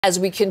As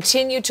we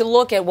continue to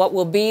look at what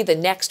will be the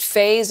next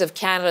phase of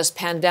Canada's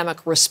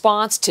pandemic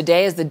response,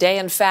 today is the day,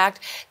 in fact,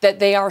 that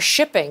they are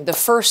shipping the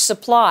first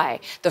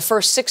supply, the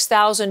first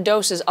 6,000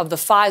 doses of the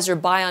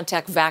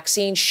Pfizer-BioNTech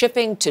vaccine,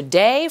 shipping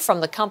today from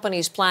the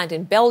company's plant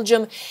in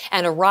Belgium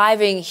and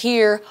arriving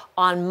here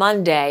on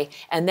Monday,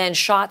 and then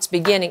shots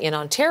beginning in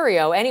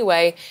Ontario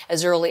anyway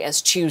as early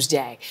as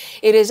Tuesday.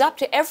 It is up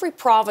to every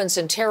province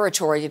and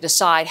territory to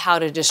decide how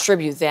to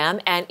distribute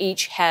them, and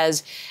each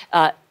has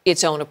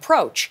its own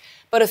approach.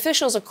 But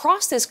officials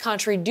across this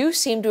country do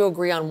seem to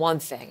agree on one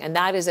thing, and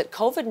that is that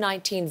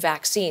COVID-19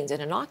 vaccines and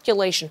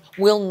inoculation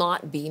will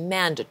not be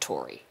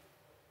mandatory.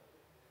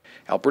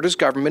 Alberta's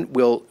government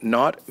will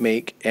not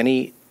make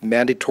any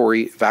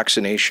mandatory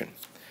vaccination.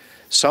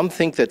 Some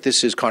think that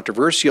this is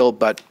controversial,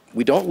 but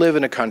we don't live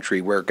in a country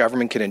where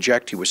government can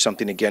inject you with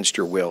something against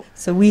your will.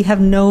 So we have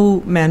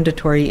no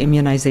mandatory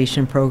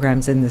immunization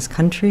programs in this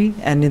country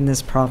and in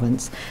this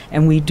province,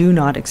 and we do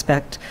not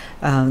expect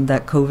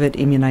that COVID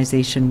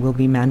immunization will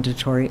be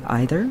mandatory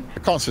either.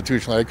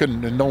 Constitutionally,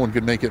 no one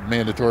could make it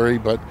mandatory,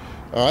 but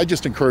I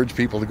just encourage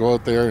people to go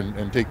out there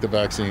and take the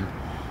vaccine.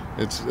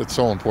 It's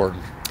so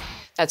important.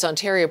 That's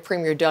Ontario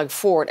Premier Doug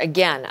Ford.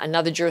 Again,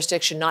 another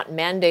jurisdiction not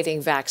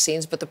mandating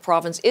vaccines, but the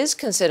province is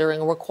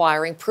considering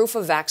requiring proof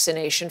of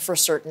vaccination for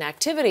certain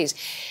activities.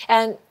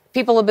 And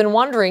people have been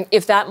wondering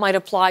if that might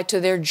apply to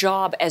their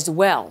job as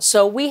well.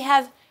 So we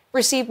have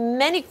received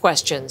many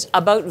questions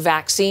about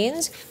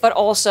vaccines, but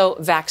also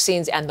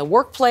vaccines and the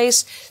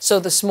workplace. So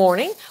this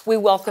morning, we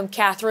welcome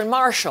Kathryn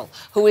Marshall,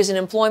 who is an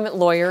employment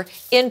lawyer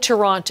in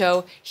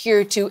Toronto,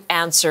 here to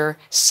answer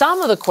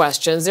some of the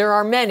questions. There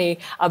are many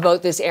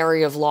about this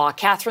area of law.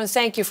 Kathryn,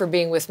 thank you for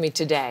being with me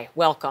today.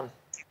 Welcome.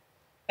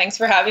 Thanks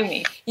for having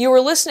me. You were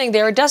listening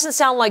there. It doesn't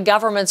sound like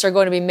governments are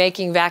going to be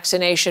making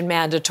vaccination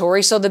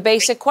mandatory. So the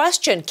basic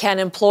question, can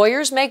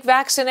employers make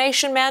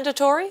vaccination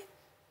mandatory?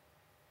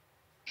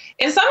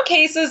 In some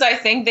cases, I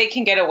think they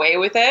can get away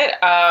with it.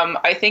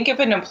 I think if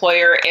an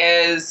employer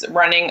is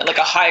running like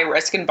a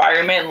high-risk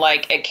environment,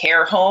 like a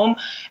care home,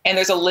 and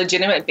there's a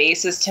legitimate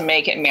basis to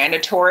make it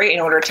mandatory in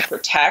order to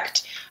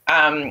protect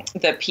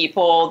the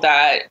people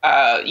that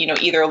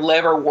either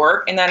live or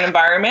work in that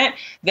environment,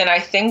 then I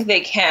think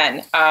they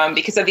can.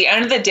 Because at the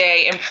end of the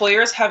day,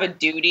 employers have a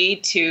duty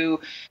to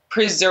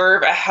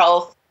preserve a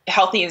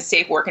healthy and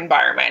safe work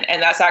environment.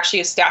 And that's actually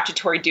a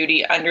statutory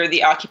duty under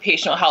the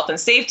Occupational Health and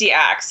Safety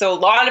Act. So a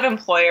lot of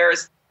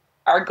employers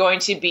are going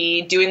to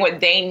be doing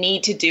what they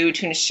need to do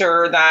to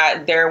ensure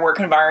that their work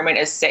environment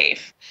is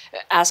safe.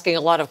 Asking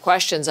a lot of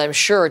questions, I'm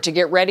sure, to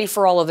get ready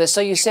for all of this.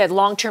 So you said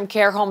long-term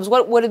care homes.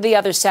 What are the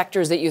other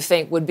sectors that you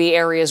think would be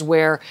areas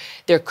where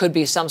there could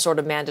be some sort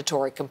of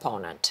mandatory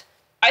component?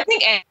 I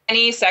think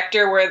any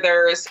sector where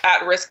there's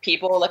at-risk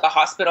people, like a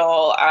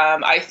hospital,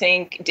 I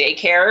think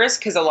daycares,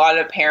 because a lot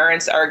of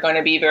parents are going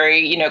to be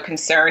very,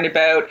 concerned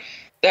about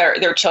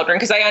their children,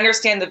 because I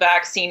understand the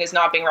vaccine is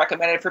not being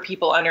recommended for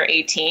people under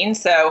 18.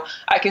 So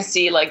I can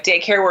see like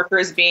daycare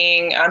workers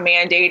being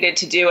mandated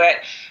to do it.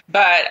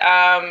 But,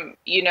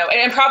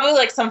 and probably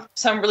like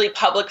some really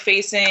public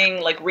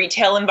facing like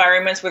retail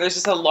environments where there's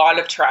just a lot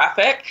of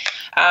traffic.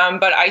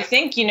 But I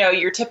think,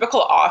 your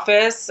typical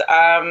office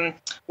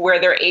where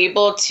they're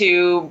able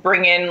to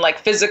bring in like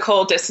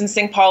physical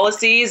distancing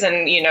policies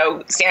and,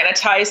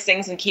 sanitize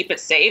things and keep it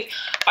safe.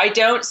 I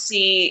don't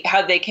see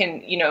how they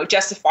can,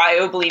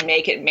 justifiably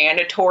make it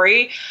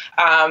mandatory.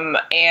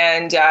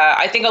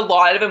 I think a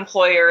lot of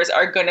employers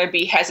are going to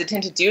be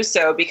hesitant to do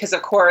so because,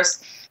 of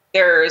course,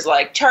 there's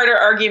like charter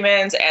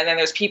arguments, and then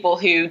there's people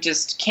who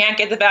just can't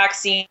get the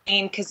vaccine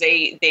because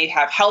they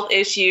have health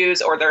issues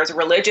or there's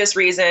religious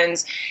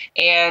reasons.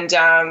 And,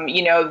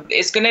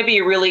 it's going to be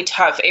a really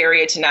tough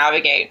area to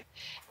navigate.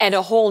 And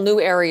a whole new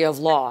area of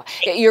law.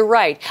 You're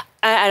right.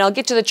 And I'll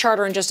get to the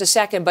charter in just a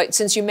second. But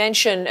since you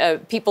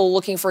mentioned people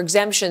looking for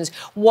exemptions,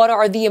 what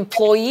are the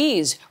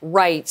employees'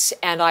 rights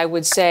and I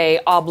would say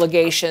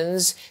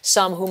obligations,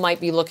 some who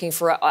might be looking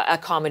for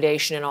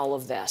accommodation in all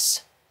of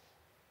this?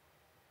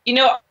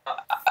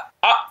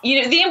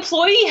 The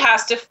employee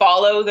has to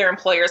follow their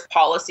employer's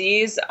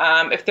policies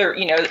if they're,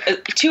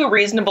 to a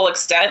reasonable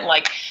extent,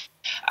 like,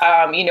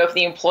 if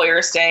the employer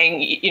is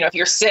saying, if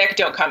you're sick,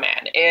 don't come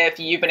in. If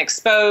you've been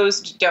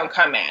exposed, don't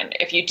come in.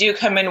 If you do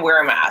come in,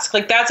 wear a mask.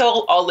 Like, that's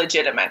all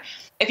legitimate.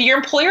 If your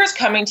employer is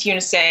coming to you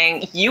and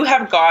saying, you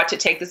have got to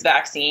take this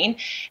vaccine,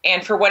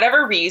 and for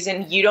whatever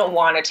reason, you don't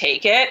want to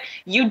take it,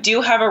 you do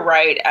have a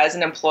right as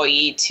an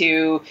employee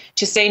to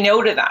say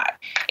no to that.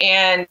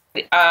 And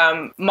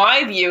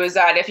my view is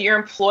that if your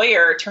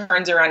employer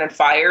turns around and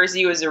fires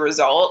you as a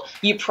result,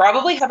 you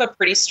probably have a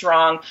pretty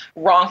strong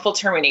wrongful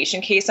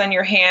termination case on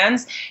your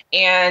hands.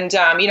 And,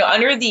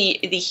 under the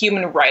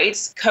Human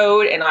Rights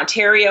Code in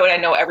Ontario, and I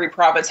know every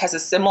province has a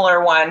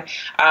similar one,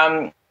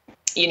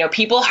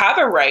 people have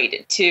a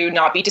right to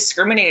not be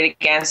discriminated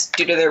against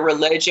due to their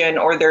religion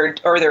or their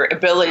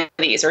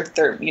abilities or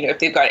their, if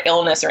they've got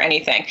illness or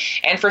anything.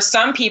 And for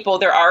some people,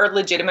 there are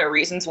legitimate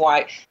reasons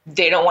why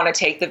they don't want to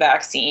take the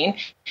vaccine,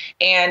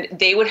 and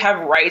they would have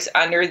rights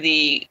under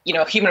the,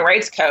 Human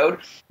Rights Code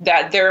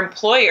that their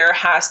employer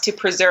has to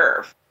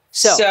preserve.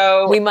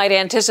 So we might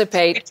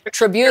anticipate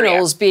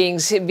tribunals being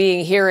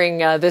hearing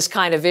this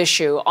kind of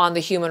issue on the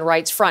human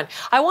rights front.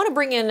 I want to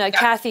bring in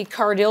Kathy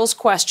Cardill's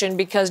question,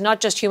 because not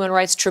just human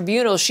rights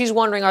tribunals, she's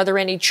wondering, are there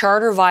any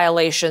charter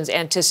violations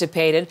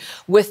anticipated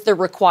with the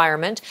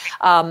requirement?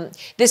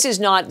 This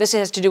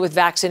has to do with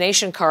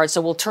vaccination cards,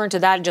 so we'll turn to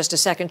that in just a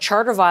second.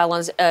 Charter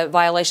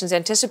violations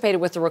anticipated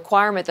with the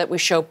requirement that we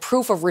show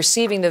proof of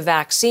receiving the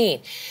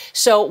vaccine.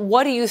 So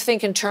what do you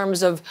think in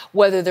terms of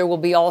whether there will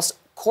be also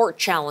court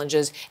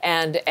challenges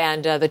and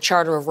the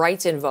Charter of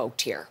Rights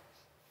invoked here?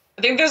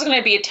 I think there's going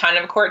to be a ton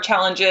of court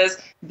challenges.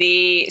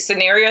 The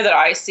scenario that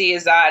I see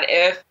is that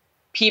if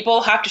people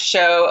have to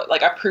show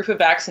like a proof of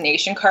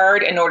vaccination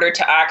card in order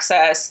to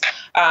access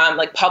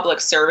like public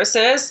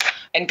services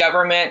and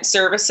government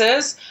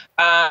services,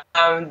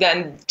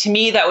 then to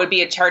me that would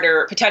be a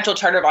potential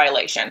charter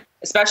violation,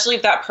 especially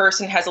if that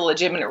person has a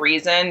legitimate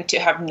reason to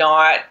have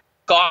not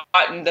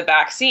gotten the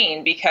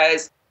vaccine,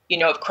 because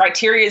if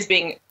criteria is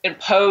being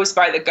imposed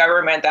by the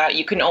government that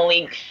you can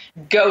only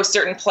go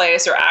certain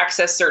place or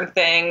access certain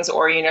things,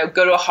 or,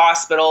 go to a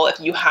hospital if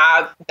you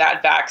have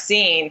that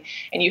vaccine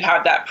and you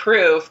have that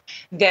proof,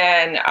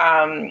 then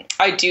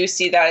I do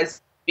see that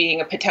as being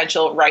a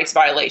potential rights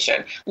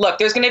violation. Look,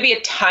 there's going to be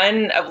a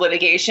ton of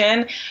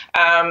litigation,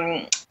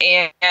 and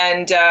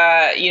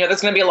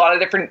there's going to be a lot of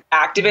different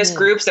activist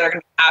groups that are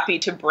going to be happy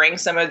to bring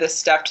some of this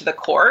stuff to the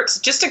courts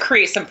just to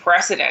create some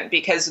precedent,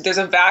 because there's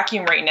a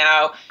vacuum right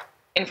now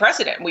in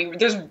precedent.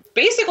 There's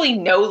basically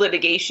no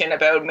litigation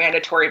about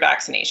mandatory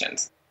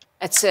vaccinations.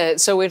 It's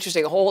so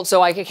interesting.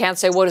 So I can't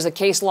say, what does the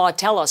case law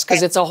tell us?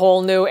 Because it's a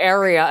whole new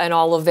area in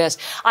all of this.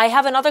 I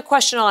have another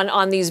question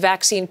on these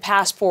vaccine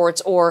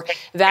passports or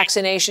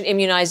vaccination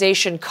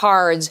immunization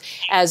cards,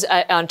 as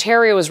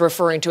Ontario is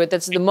referring to it.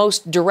 That's the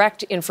most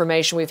direct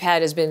information we've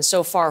had has been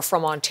so far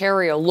from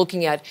Ontario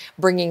looking at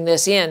bringing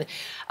this in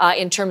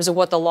terms of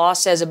what the law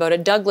says about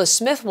it. Douglas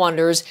Smith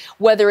wonders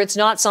whether it's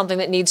not something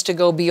that needs to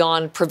go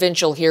beyond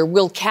provincial here.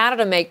 Will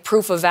Canada make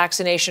proof of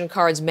vaccination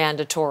cards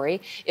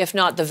mandatory, if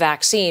not the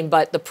vaccine,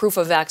 but the proof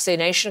of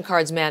vaccination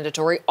cards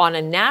mandatory on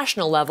a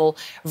national level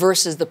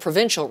versus the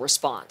provincial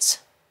response?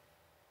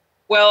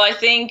 Well, I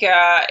think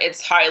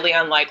it's highly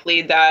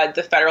unlikely that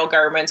the federal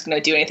government's going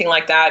to do anything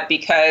like that,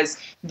 because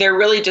they're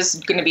really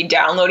just going to be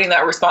downloading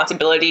that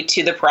responsibility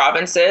to the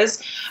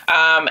provinces.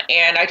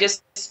 And I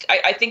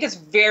think it's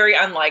very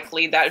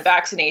unlikely that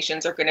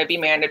vaccinations are going to be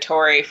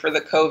mandatory for the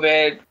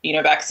COVID,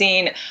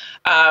 vaccine.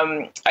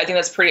 I think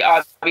that's pretty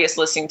obvious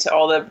listening to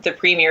all the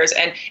premiers.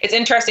 And it's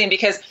interesting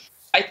because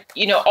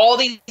all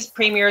these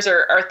premiers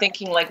are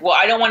thinking like, well,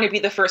 I don't want to be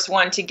the first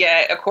one to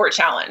get a court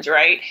challenge,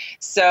 right?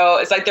 So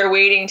it's like they're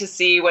waiting to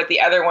see what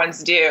the other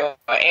ones do.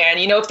 And,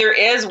 if there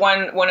is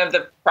one of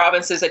the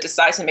provinces that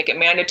decides to make it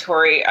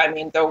mandatory, I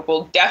mean, there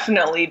will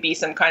definitely be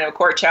some kind of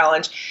court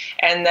challenge.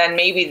 And then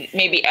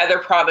maybe other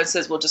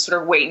provinces will just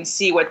sort of wait and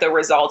see what the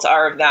results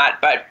are of that.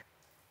 But,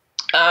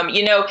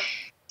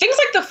 things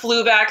like the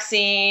flu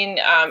vaccine,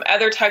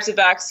 other types of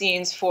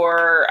vaccines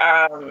for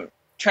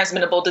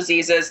transmittable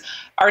diseases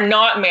are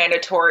not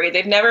mandatory.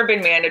 They've never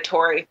been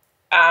mandatory.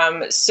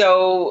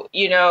 So,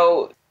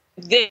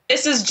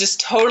 this is just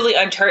totally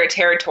uncharted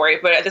territory.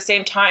 But at the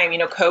same time,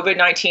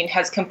 COVID-19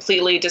 has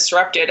completely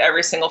disrupted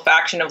every single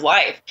faction of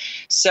life.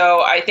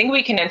 So I think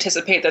we can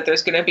anticipate that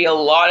there's going to be a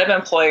lot of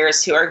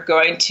employers who are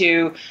going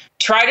to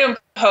try to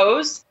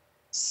impose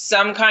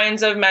some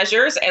kinds of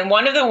measures. And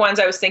one of the ones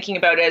I was thinking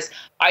about is,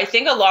 I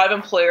think a lot of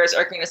employers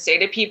are going to say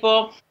to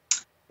people,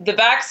 the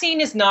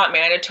vaccine is not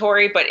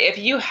mandatory, but if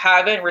you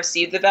haven't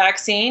received the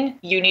vaccine,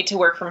 you need to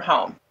work from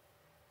home.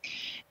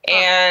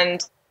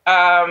 And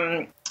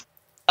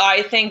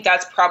I think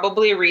that's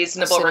probably a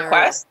reasonable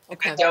request.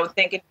 Okay. I don't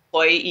think an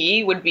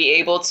employee would be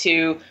able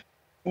to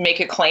make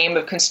a claim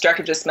of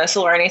constructive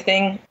dismissal or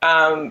anything,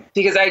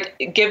 because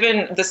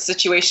given the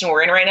situation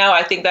we're in right now,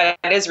 I think that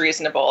is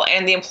reasonable.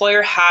 And the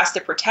employer has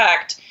to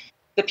protect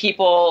the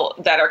people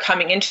that are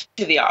coming into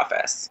the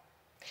office.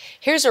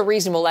 Here's a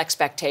reasonable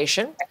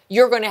expectation.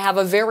 You're going to have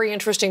a very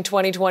interesting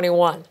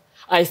 2021,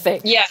 I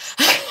think. Yes.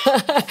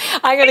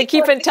 I'm going to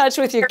keep in touch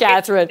with you,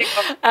 Kathryn.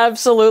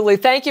 Absolutely.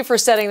 Thank you for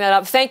setting that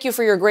up. Thank you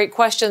for your great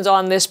questions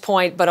on this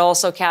point, but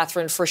also,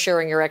 Kathryn, for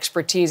sharing your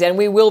expertise. And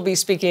we will be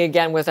speaking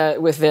again with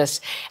this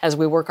as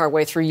we work our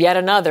way through yet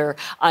another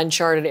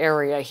uncharted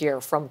area here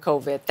from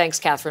COVID. Thanks,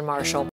 Kathryn Marshall.